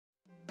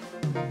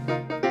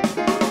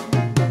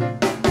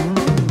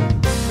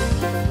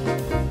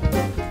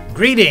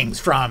Greetings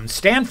from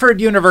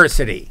Stanford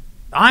University.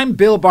 I'm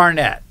Bill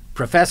Barnett,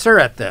 professor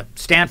at the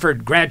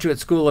Stanford Graduate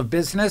School of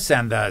Business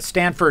and the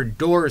Stanford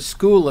Doerr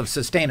School of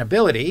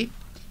Sustainability.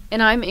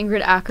 And I'm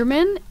Ingrid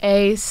Ackermann,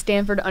 a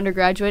Stanford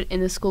undergraduate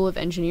in the School of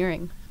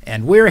Engineering.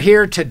 And we're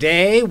here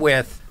today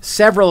with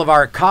several of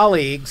our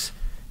colleagues.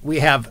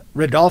 We have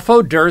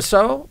Rodolfo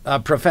Dirzo, a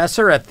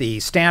professor at the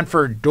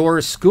Stanford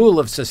Doerr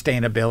School of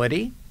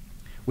Sustainability.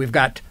 We've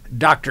got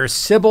Dr.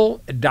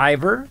 Sibyl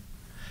Diver.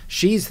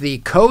 She's the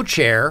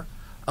co-chair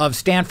of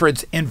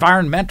Stanford's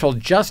Environmental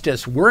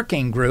Justice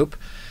Working Group.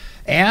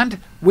 And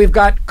we've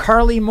got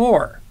Karli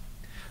Moore,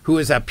 who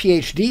is a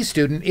PhD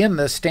student in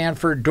the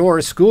Stanford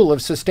Doerr School of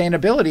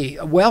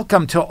Sustainability.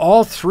 Welcome to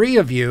all three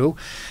of you.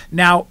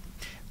 Now,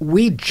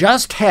 we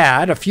just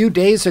had, a few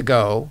days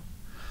ago,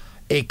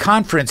 a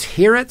conference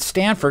here at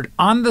Stanford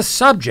on the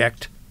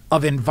subject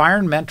of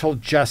environmental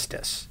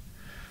justice.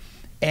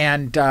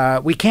 And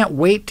we can't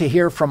wait to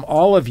hear from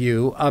all of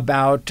you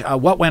about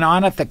what went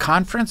on at the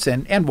conference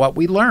and what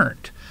we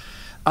learned.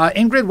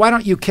 Ingrid, why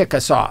don't you kick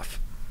us off?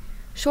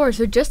 Sure.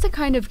 So just to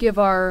kind of give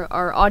our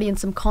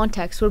audience some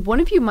context, would one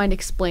of you mind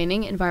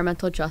explaining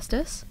environmental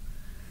justice?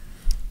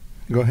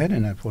 Go ahead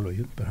and I follow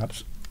you,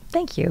 perhaps.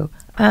 Thank you.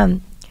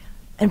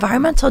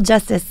 Environmental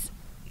justice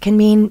can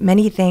mean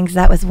many things.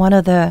 That was one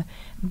of the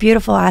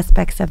beautiful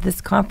aspects of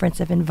this conference,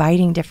 of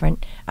inviting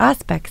different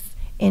aspects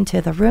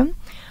into the room.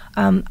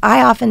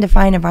 I often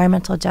define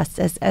environmental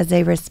justice as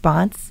a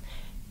response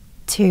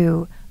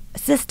to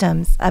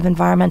systems of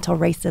environmental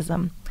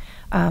racism.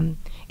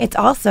 It's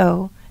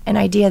also an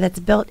idea that's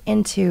built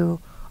into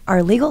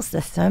our legal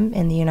system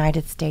in the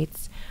United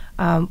States,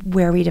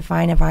 where we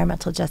define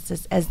environmental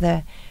justice as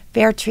the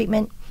fair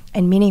treatment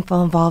and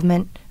meaningful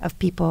involvement of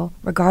people,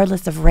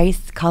 regardless of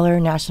race, color,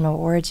 national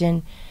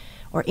origin,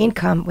 or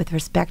income, with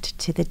respect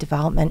to the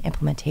development,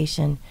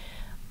 implementation,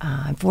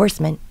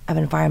 enforcement of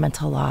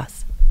environmental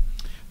laws.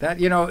 That,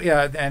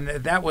 and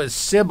that was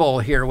Sibyl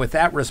here with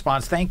that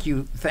response. Thank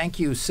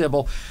you,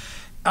 Sibyl.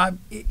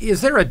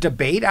 Is there a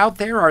debate out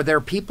there? Are there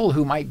people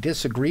who might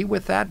disagree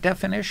with that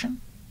definition?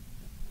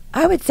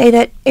 I would say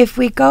that if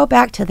we go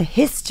back to the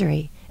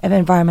history of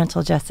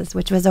environmental justice,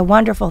 which was a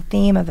wonderful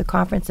theme of the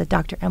conference that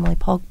Dr. Emily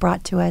Polk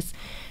brought to us,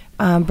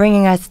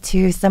 bringing us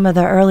to some of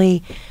the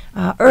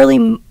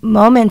early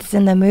moments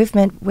in the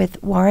movement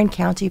with Warren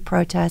County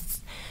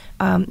protests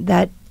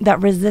that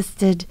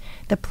resisted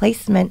the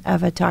placement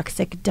of a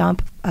toxic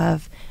dump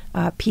of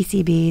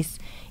PCBs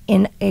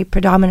in a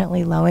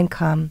predominantly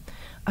low-income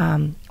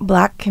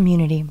Black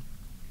community.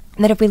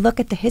 And that if we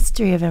look at the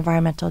history of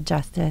environmental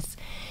justice,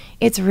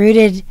 it's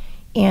rooted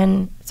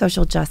in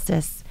social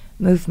justice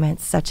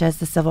movements such as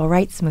the Civil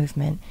Rights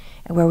Movement,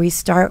 where we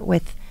start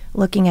with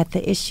looking at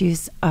the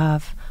issues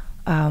of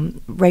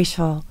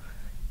racial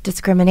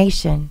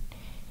discrimination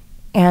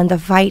and the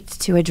fight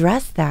to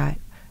address that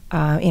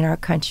in our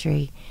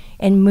country,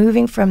 and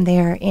moving from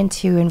there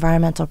into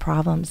environmental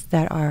problems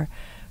that are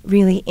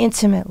really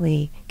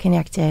intimately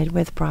connected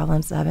with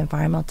problems of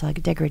environmental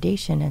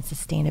degradation and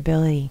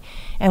sustainability,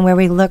 and where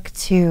we look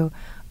to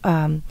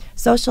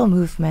social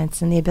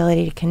movements and the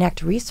ability to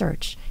connect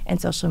research and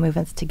social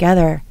movements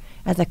together,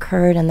 as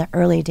occurred in the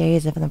early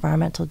days of the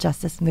environmental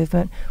justice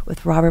movement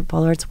with Robert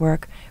Bullard's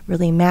work,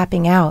 really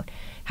mapping out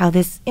how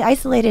this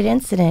isolated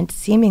incident,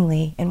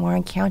 seemingly in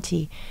Warren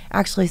County,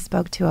 actually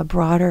spoke to a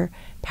broader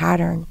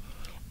pattern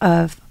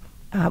of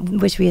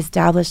which we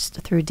established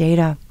through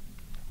data,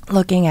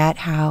 looking at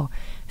how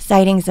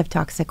sightings of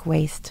toxic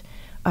waste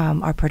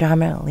are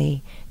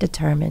predominantly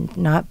determined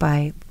not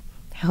by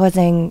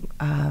housing,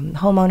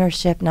 home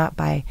ownership, not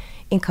by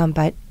income,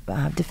 but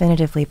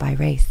definitively by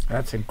race.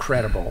 That's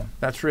incredible.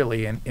 That's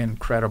really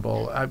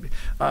incredible.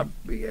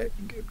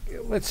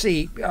 Let's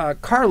see,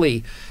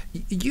 Karli,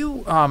 you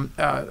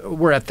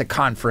were at the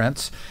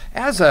conference.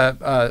 As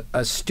a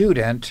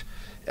student,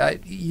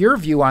 your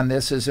view on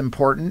this is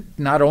important,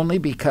 not only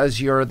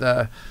because you're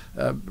the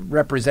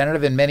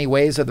representative in many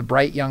ways of the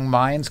bright young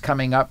minds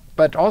coming up,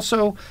 but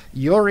also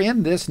you're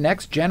in this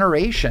next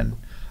generation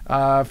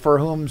for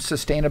whom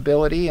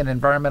sustainability and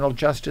environmental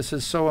justice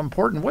is so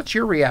important. What's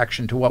your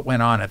reaction to what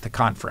went on at the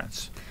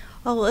conference?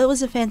 Well, it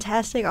was a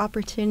fantastic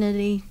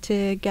opportunity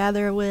to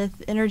gather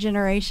with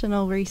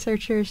intergenerational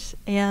researchers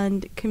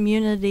and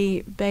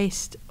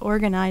community-based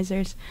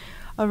organizers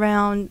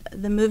around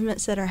the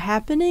movements that are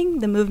happening,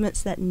 the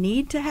movements that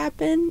need to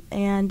happen,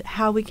 and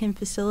how we can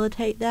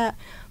facilitate that,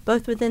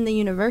 both within the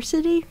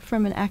university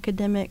from an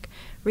academic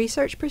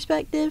research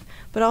perspective,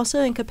 but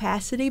also in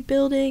capacity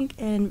building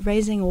and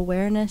raising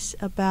awareness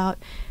about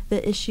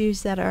the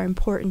issues that are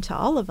important to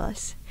all of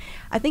us.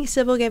 I think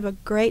Sibyl gave a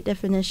great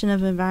definition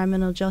of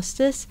environmental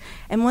justice,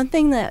 and one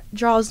thing that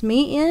draws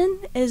me in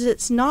is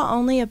it's not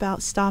only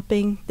about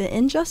stopping the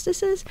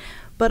injustices,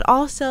 but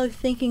also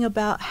thinking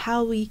about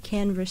how we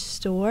can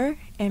restore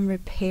and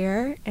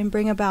repair and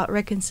bring about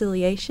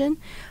reconciliation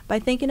by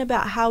thinking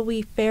about how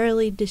we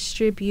fairly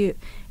distribute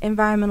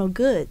environmental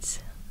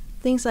goods,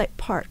 things like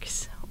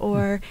parks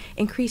or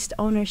increased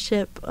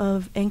ownership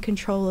of and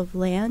control of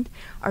land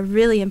are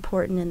really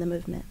important in the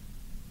movement.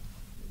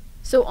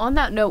 So on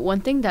that note,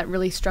 one thing that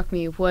really struck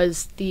me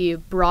was the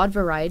broad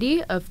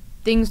variety of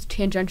things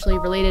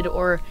tangentially related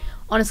or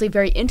honestly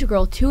very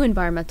integral to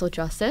environmental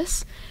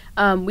justice.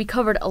 We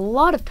covered a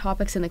lot of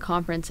topics in the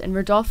conference, and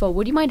Rodolfo,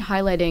 would you mind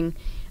highlighting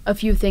a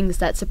few things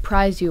that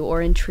surprised you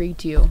or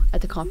intrigued you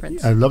at the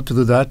conference? I'd love to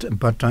do that,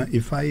 but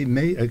if I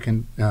may, I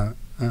can.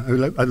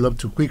 I'd love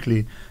to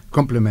quickly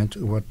complement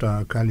what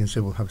Karli and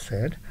Sibyl have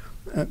said,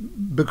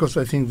 because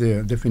I think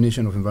the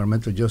definition of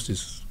environmental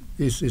justice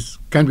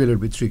can be a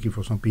little bit tricky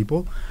for some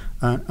people.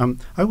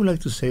 I would like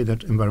to say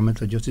that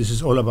environmental justice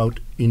is all about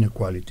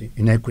inequality,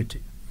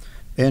 inequity,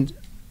 and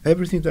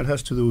everything that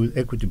has to do with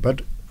equity,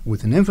 but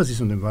with an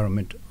emphasis on the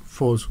environment,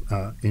 falls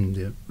in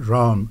the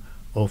realm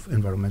of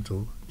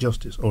environmental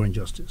justice or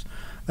injustice.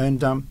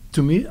 And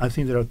to me, I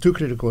think there are two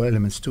critical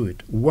elements to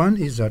it. One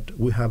is that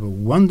we have a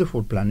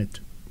wonderful planet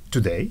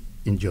today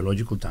in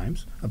geological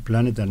times, a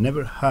planet that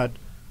never had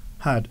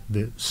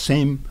the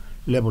same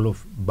level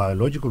of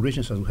biological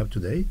richness as we have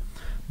today,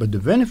 but the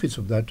benefits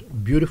of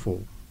that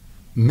beautiful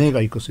mega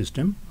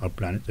ecosystem, our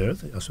planet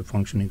Earth as a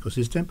functioning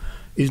ecosystem,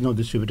 is not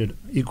distributed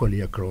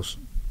equally across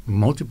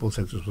multiple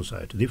sectors of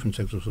society, different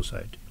sectors of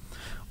society.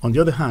 On the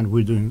other hand,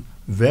 we're doing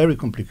very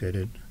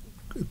complicated,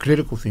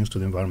 critical things to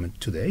the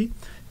environment today,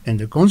 and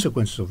the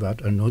consequences of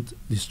that are not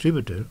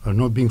distributed, are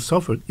not being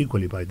suffered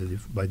equally by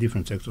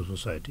different sectors of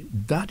society.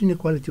 That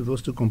inequality of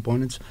those two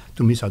components,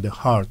 to me, is at the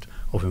heart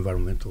of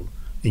environmental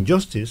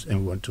injustice,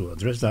 and we want to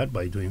address that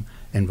by doing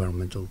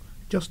environmental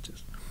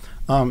justice.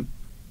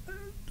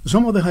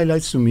 Some of the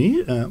highlights to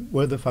me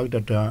were the fact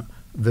that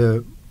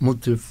the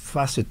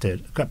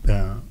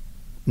multifaceted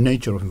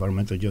nature of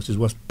environmental justice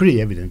was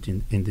pretty evident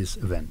in this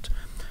event.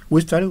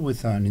 We started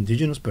with an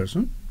indigenous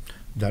person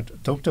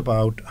that talked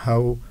about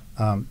how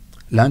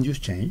land use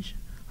change,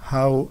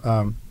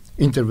 how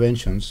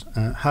interventions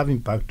have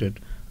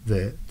impacted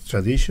the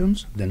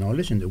traditions, the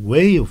knowledge, and the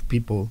way of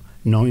people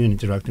knowing and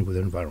interacting with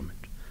the environment.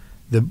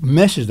 The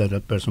message that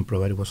that person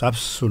provided was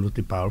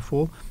absolutely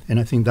powerful, and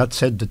I think that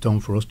set the tone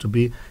for us to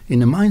be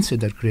in a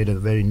mindset that created a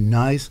very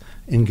nice,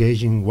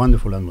 engaging,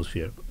 wonderful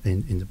atmosphere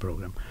in the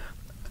program.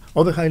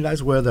 Other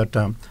highlights were that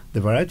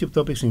the variety of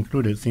topics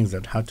included things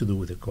that had to do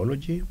with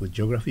ecology, with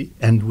geography,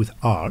 and with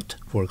art,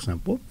 for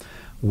example.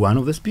 One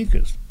of the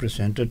speakers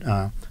presented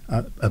a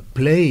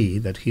play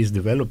that he's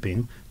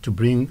developing to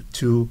bring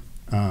to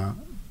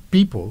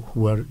people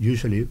who are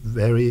usually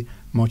very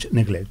much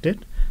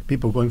neglected,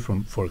 people going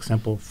from, for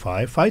example,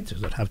 firefighters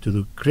that have to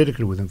do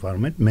critically with the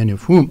environment, many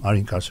of whom are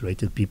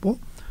incarcerated people,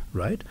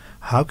 right?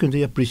 How can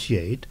they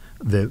appreciate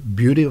the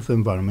beauty of the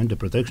environment, the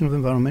protection of the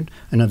environment,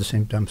 and at the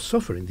same time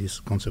suffering these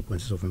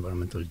consequences of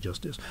environmental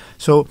justice?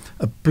 So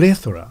a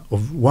plethora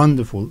of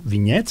wonderful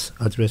vignettes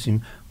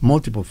addressing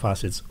multiple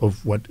facets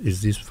of what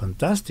is this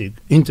fantastic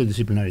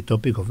interdisciplinary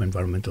topic of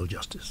environmental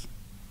justice.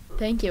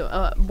 Thank you.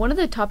 One of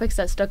the topics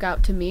that stuck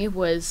out to me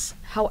was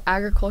how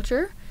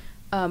agriculture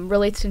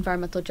relates to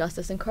environmental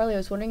justice. And Karli, I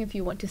was wondering if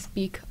you want to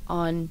speak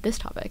on this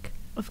topic.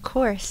 Of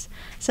course.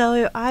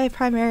 So I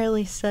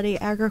primarily study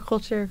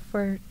agriculture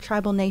for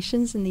tribal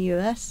nations in the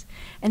U.S.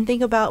 and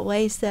think about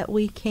ways that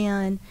we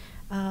can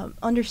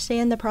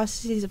understand the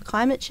processes of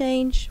climate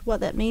change, what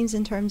that means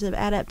in terms of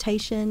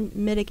adaptation,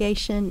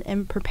 mitigation,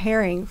 and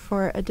preparing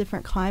for a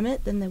different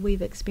climate than that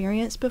we've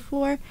experienced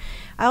before.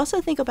 I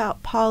also think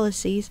about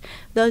policies,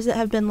 those that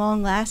have been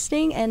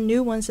long-lasting and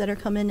new ones that are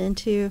coming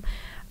into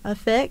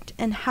effect,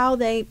 and how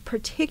they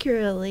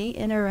particularly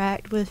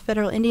interact with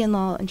federal Indian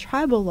law and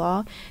tribal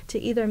law to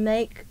either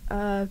make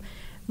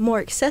more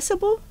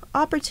accessible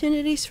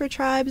opportunities for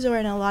tribes or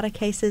in a lot of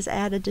cases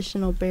add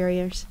additional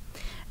barriers.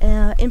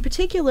 In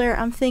particular,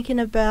 I'm thinking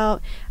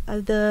about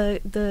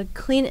the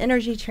clean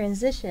energy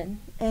transition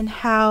and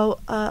how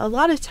a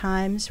lot of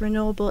times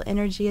renewable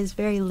energy is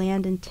very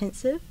land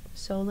intensive,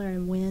 solar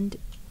and wind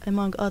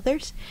among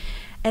others,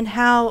 and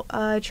how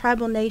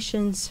tribal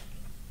nations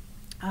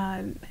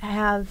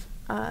have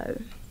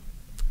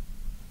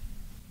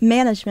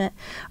management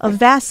of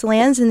vast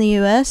lands in the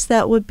U.S.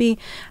 that would be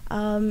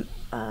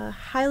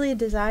highly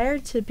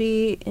desired to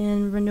be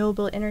in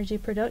renewable energy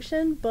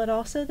production, but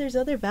also there's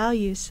other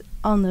values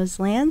on those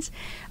lands,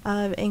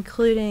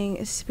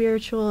 including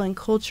spiritual and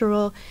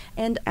cultural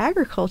and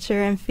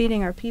agriculture and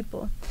feeding our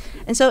people.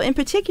 And so in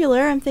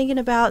particular, I'm thinking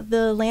about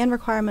the land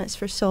requirements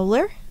for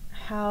solar,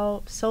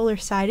 how solar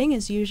siting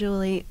is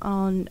usually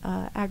on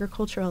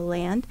agricultural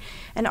land,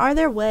 and are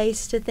there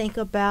ways to think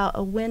about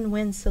a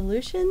win-win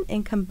solution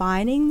in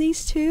combining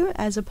these two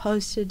as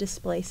opposed to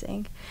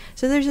displacing?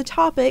 So there's a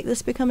topic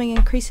that's becoming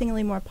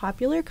increasingly more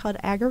popular called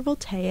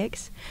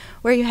agrivoltaics,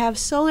 where you have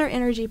solar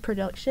energy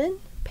production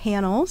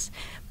panels,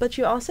 but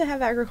you also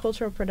have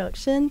agricultural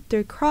production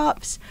through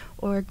crops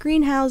or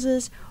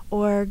greenhouses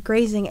or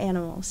grazing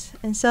animals.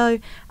 And so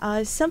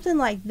something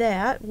like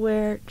that,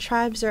 where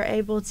tribes are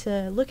able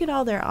to look at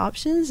all their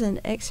options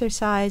and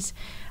exercise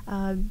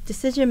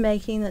decision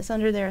making that's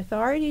under their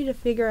authority to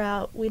figure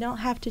out we don't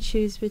have to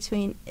choose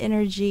between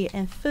energy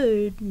and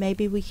food,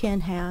 maybe we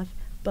can have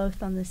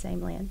both on the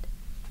same land.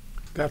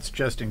 That's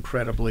just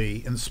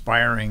incredibly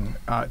inspiring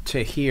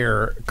to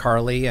hear,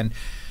 Karli. And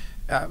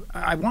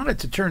I wanted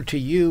to turn to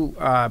you,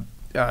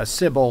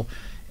 Sibyl.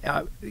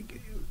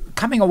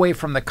 Coming away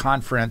from the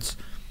conference,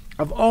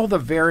 of all the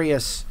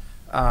various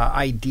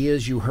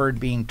ideas you heard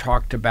being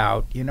talked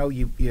about, you know,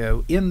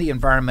 in the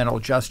environmental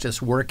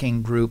justice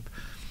working group,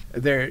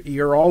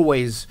 you're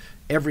always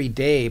every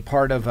day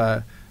part of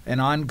an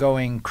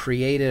ongoing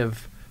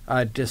creative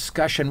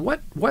discussion.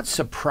 What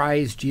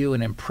surprised you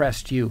and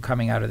impressed you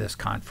coming out of this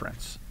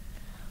conference?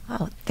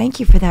 Oh, thank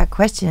you for that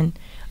question.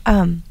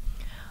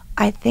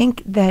 I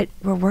think that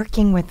we're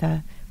working with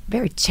a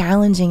very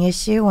challenging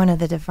issue, one of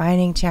the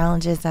defining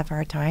challenges of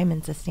our time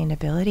in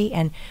sustainability.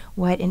 And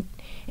what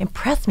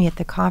impressed me at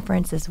the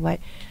conference is what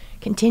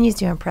continues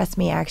to impress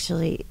me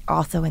actually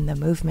also in the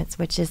movements,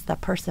 which is the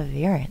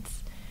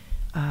perseverance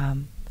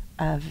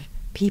of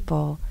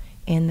people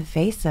in the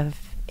face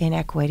of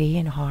inequity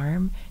and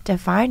harm to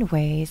find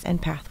ways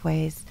and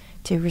pathways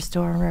to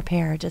restore and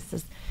repair, just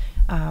as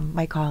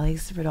my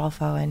colleagues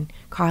Rodolfo and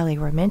Karli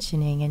were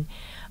mentioning. And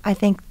I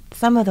think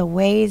some of the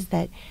ways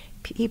that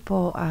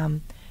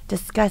people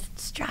discussed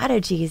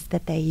strategies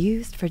that they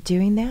used for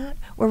doing that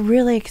were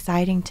really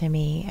exciting to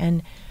me.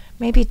 And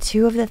maybe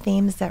two of the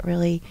themes that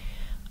really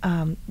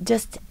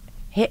just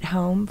hit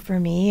home for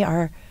me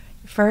are,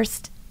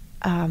 first,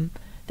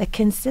 the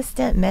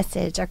consistent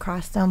message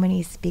across so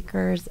many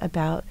speakers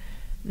about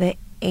the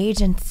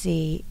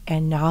agency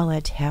and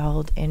knowledge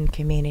held in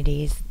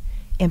communities,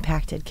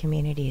 impacted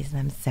communities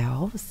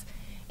themselves,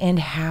 and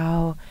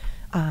how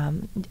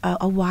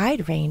a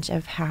wide range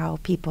of how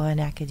people in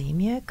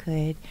academia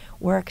could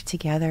work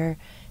together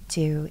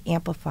to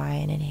amplify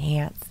and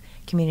enhance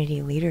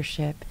community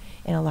leadership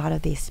in a lot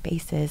of these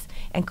spaces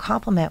and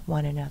complement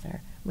one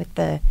another with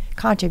the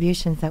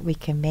contributions that we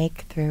can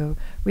make through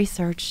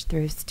research,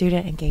 through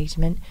student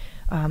engagement,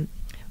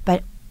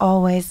 but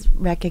always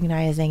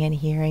recognizing and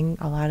hearing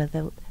a lot of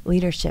the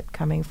leadership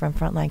coming from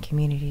frontline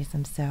communities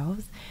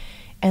themselves.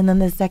 And then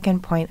the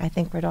second point I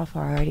think Rodolfo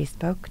already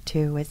spoke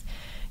to was,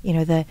 you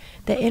know, the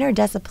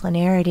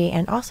interdisciplinarity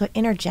and also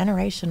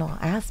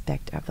intergenerational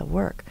aspect of the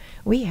work.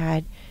 We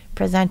had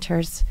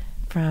presenters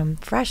from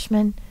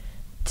freshmen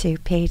to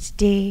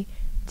PhD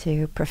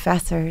to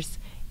professors,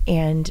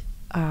 and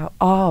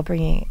all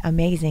bringing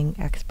amazing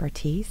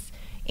expertise.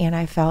 And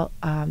I felt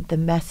the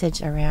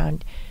message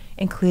around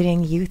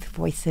including youth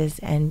voices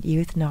and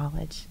youth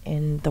knowledge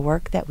in the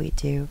work that we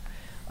do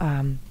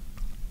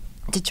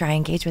to try and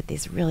engage with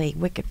these really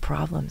wicked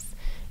problems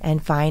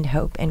and find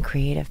hope and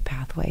creative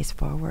pathways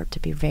forward to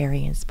be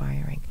very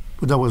inspiring.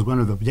 That was one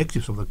of the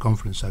objectives of the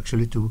conference,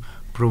 actually, to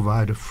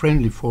provide a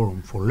friendly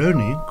forum for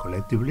learning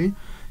collectively,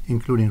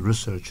 including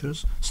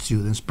researchers,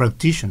 students,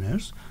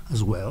 practitioners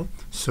as well.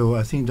 So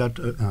I think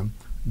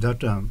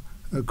that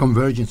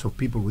convergence of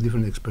people with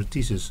different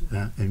expertises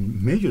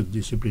in major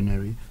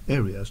disciplinary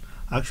areas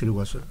actually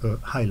was a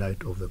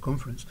highlight of the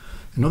conference.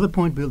 Another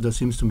point, Bill, that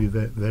seems to be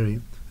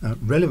very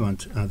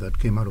relevant that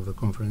came out of the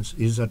conference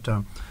is that,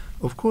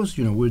 of course,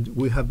 you know,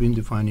 we have been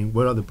defining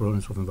what are the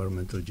problems of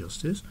environmental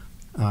justice,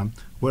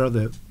 what are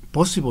the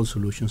possible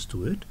solutions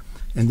to it,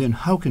 and then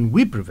how can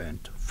we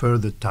prevent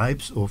further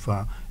types of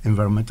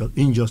environmental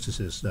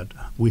injustices that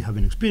we have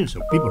been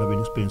experiencing, or people have been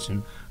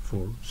experiencing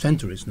for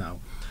centuries now.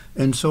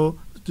 And so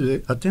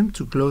the attempt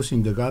to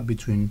closing the gap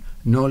between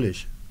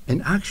knowledge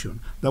and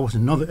action, that was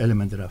another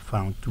element that I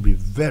found to be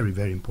very,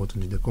 very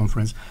important in the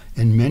conference.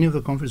 And many of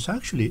the conference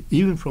actually,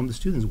 even from the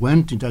students,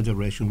 went in that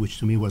direction, which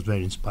to me was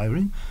very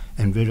inspiring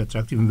and very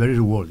attractive and very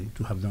rewarding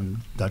to have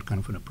done that kind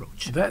of an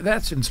approach.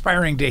 That's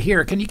inspiring to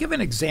hear. Can you give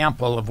an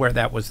example of where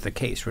that was the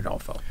case,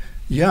 Rodolfo?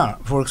 Yeah,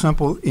 for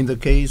example, in the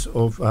case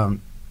of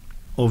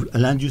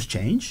land use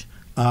change,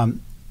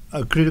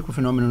 a critical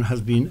phenomenon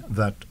has been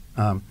that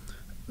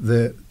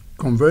the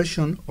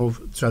conversion of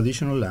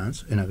traditional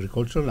lands and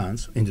agricultural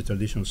lands in the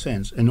traditional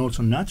sense, and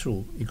also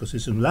natural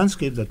ecosystem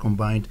landscapes that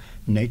combined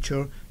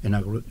nature and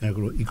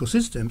agro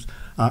ecosystems,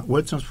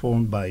 were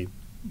transformed by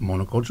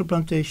monoculture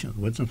plantations,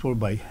 were transformed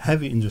by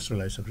heavy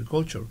industrialized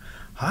agriculture.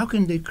 How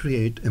can they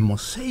create a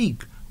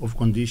mosaic of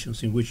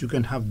conditions in which you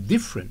can have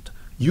different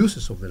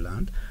uses of the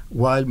land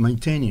while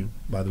maintaining,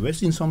 by the way,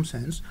 in some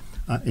sense,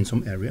 in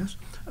some areas,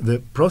 the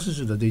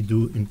processes that they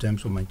do in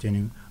terms of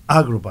maintaining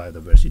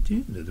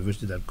agrobiodiversity, the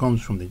diversity that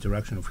comes from the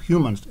interaction of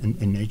humans and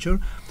nature,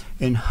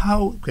 and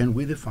how can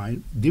we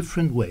define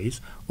different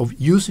ways of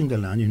using the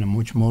land in a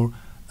much more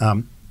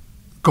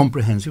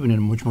comprehensive and in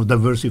a much more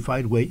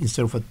diversified way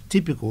instead of a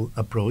typical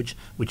approach,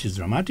 which is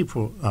dramatic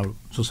for our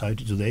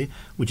society today,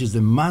 which is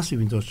the massive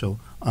industrial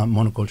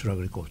monoculture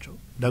agriculture.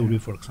 That would be,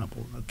 for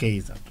example, a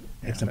case that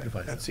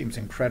exemplifies that. That seems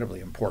incredibly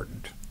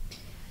important.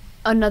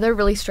 Another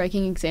really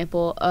striking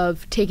example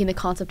of taking the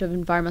concept of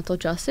environmental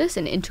justice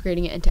and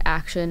integrating it into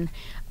action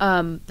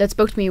that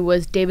spoke to me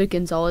was David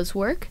Gonzalez's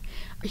work.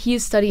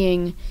 He's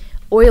studying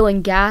oil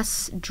and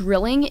gas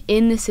drilling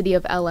in the city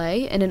of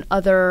LA and in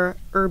other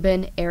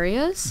urban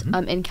areas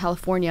in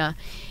California.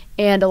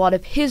 And a lot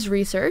of his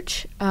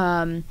research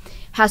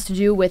has to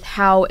do with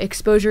how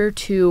exposure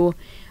to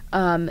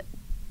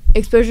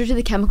exposure to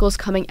the chemicals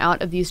coming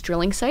out of these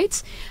drilling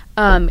sites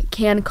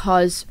can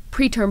cause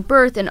preterm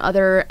birth and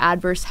other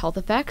adverse health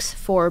effects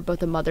for both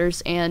the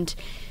mothers and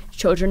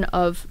children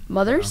of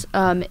mothers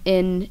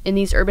in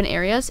these urban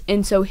areas.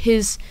 And so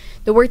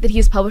the work that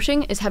he's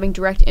publishing is having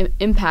direct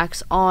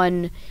impacts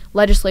on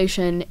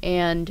legislation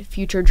and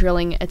future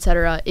drilling,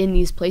 etc., in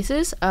these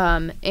places.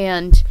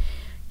 And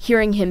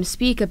hearing him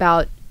speak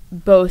about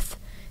both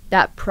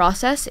that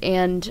process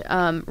and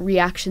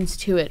reactions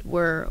to it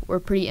were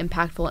pretty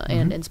impactful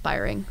and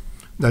inspiring.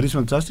 That is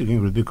fantastic,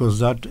 Ingrid, because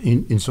that,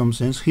 in some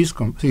sense, his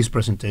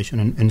presentation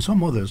and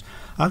some others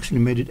actually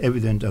made it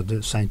evident that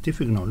the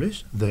scientific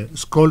knowledge, the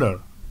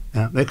scholar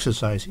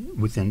exercise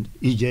within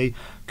EJ,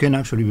 can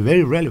actually be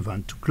very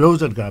relevant to close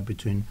that gap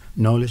between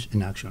knowledge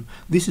and action.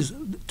 This is,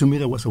 to me,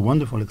 that was a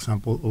wonderful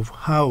example of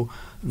how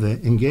the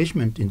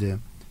engagement in the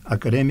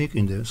academic,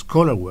 in the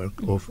scholar work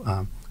of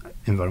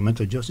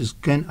environmental justice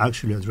can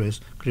actually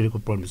address critical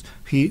problems.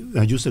 He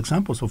used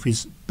examples of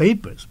his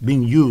papers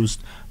being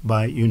used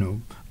by,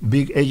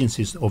 big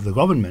agencies of the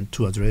government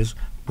to address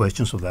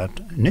questions of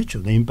that nature,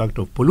 the impact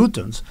of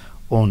pollutants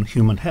on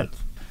human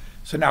health.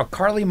 So now,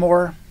 Karli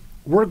Moore,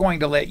 we're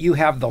going to let you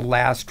have the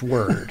last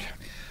word.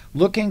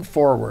 Looking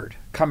forward,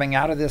 coming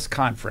out of this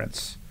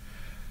conference,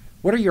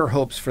 what are your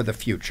hopes for the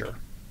future?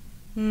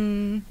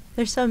 There's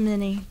so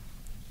many.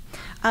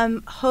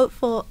 I'm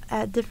hopeful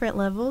at different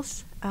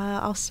levels.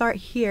 I'll start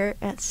here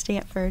at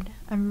Stanford.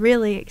 I'm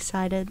really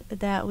excited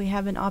that we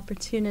have an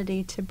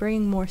opportunity to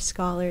bring more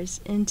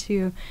scholars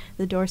into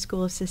the Doerr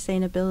School of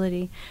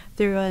Sustainability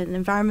through an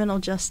environmental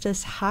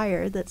justice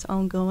hire that's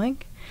ongoing.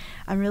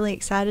 I'm really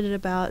excited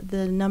about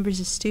the numbers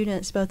of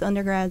students, both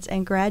undergrads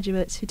and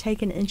graduates, who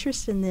take an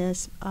interest in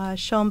this,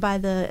 shown by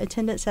the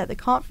attendance at the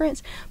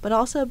conference, but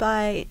also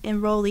by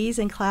enrollees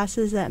in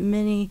classes that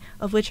many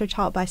of which are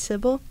taught by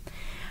Sibyl.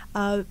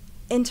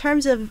 In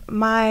terms of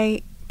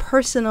my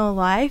personal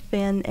life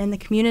and the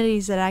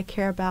communities that I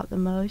care about the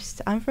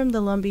most, I'm from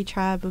the Lumbee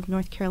tribe of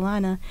North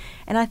Carolina,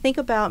 and I think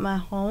about my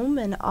home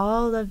and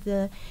all of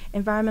the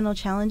environmental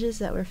challenges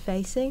that we're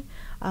facing,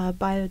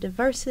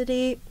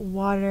 biodiversity,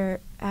 water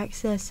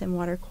access and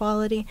water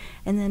quality,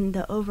 and then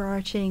the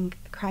overarching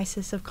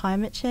crisis of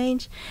climate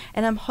change.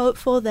 And I'm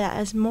hopeful that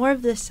as more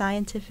of this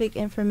scientific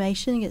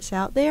information gets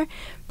out there,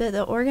 that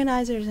the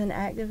organizers and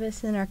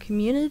activists in our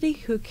community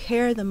who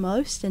care the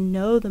most and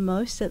know the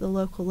most at the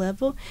local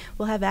level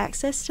will have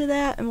access to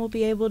that and will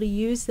be able to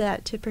use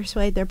that to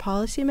persuade their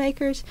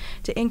policymakers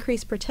to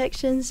increase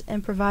protections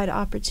and provide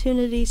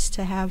opportunities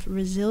to have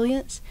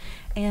resilience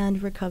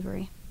and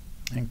recovery.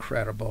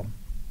 Incredible.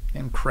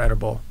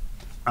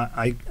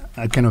 I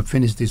cannot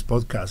finish this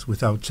podcast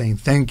without saying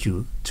thank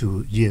you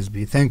to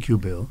GSB. Thank you,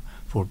 Bill,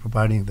 for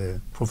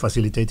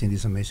facilitating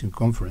this amazing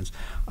conference.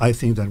 I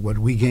think that what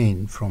we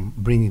gained from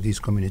bringing this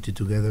community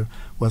together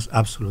was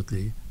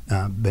absolutely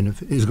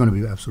is going to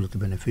be absolutely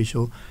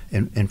beneficial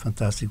and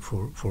fantastic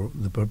for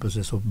the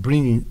purposes of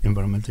bringing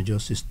environmental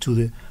justice to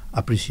the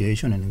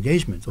appreciation and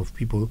engagement of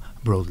people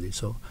broadly.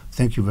 So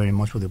thank you very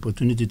much for the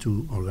opportunity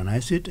to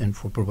organize it and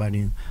for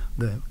providing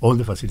all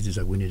the facilities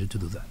that we needed to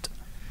do that.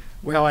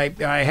 Well, I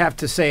have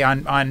to say,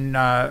 on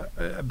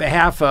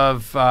behalf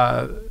of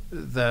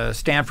the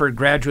Stanford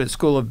Graduate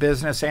School of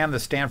Business and the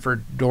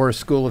Stanford Doerr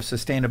School of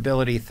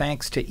Sustainability,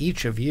 thanks to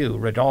each of you,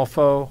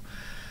 Rodolfo,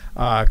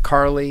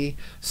 Karli,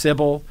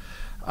 Sibyl,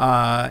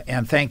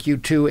 and thank you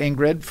to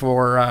Ingrid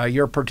for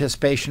your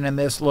participation in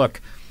this. Look,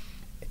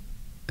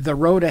 the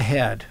road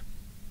ahead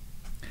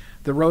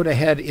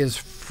is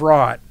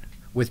fraught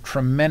with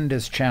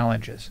tremendous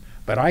challenges,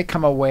 but I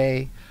come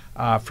away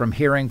from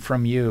hearing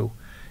from you,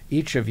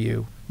 each of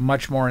you,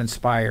 much more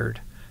inspired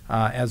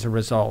as a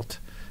result.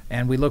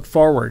 And we look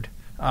forward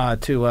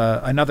to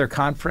another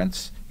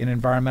conference in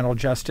environmental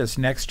justice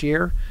next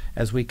year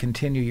as we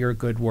continue your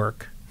good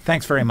work.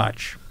 Thanks very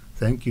much.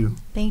 Thank you.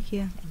 Thank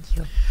you. Thank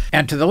you.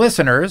 And to the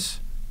listeners,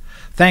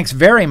 thanks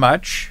very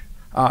much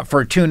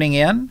for tuning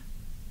in.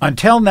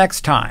 Until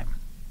next time.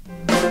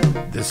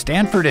 The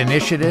Stanford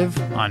Initiative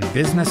on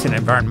Business and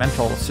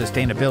Environmental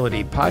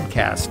Sustainability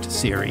podcast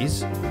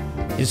series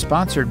is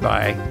sponsored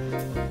by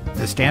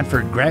the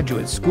Stanford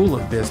Graduate School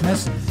of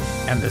Business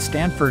and the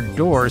Stanford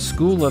Doerr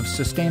School of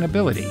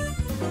Sustainability.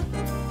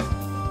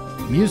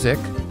 Music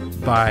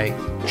by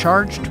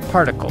Charged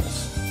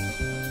Particles.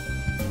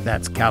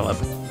 That's Caleb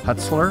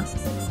Hutzler,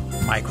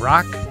 Mike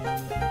Rock,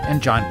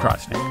 and John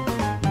Krosnick.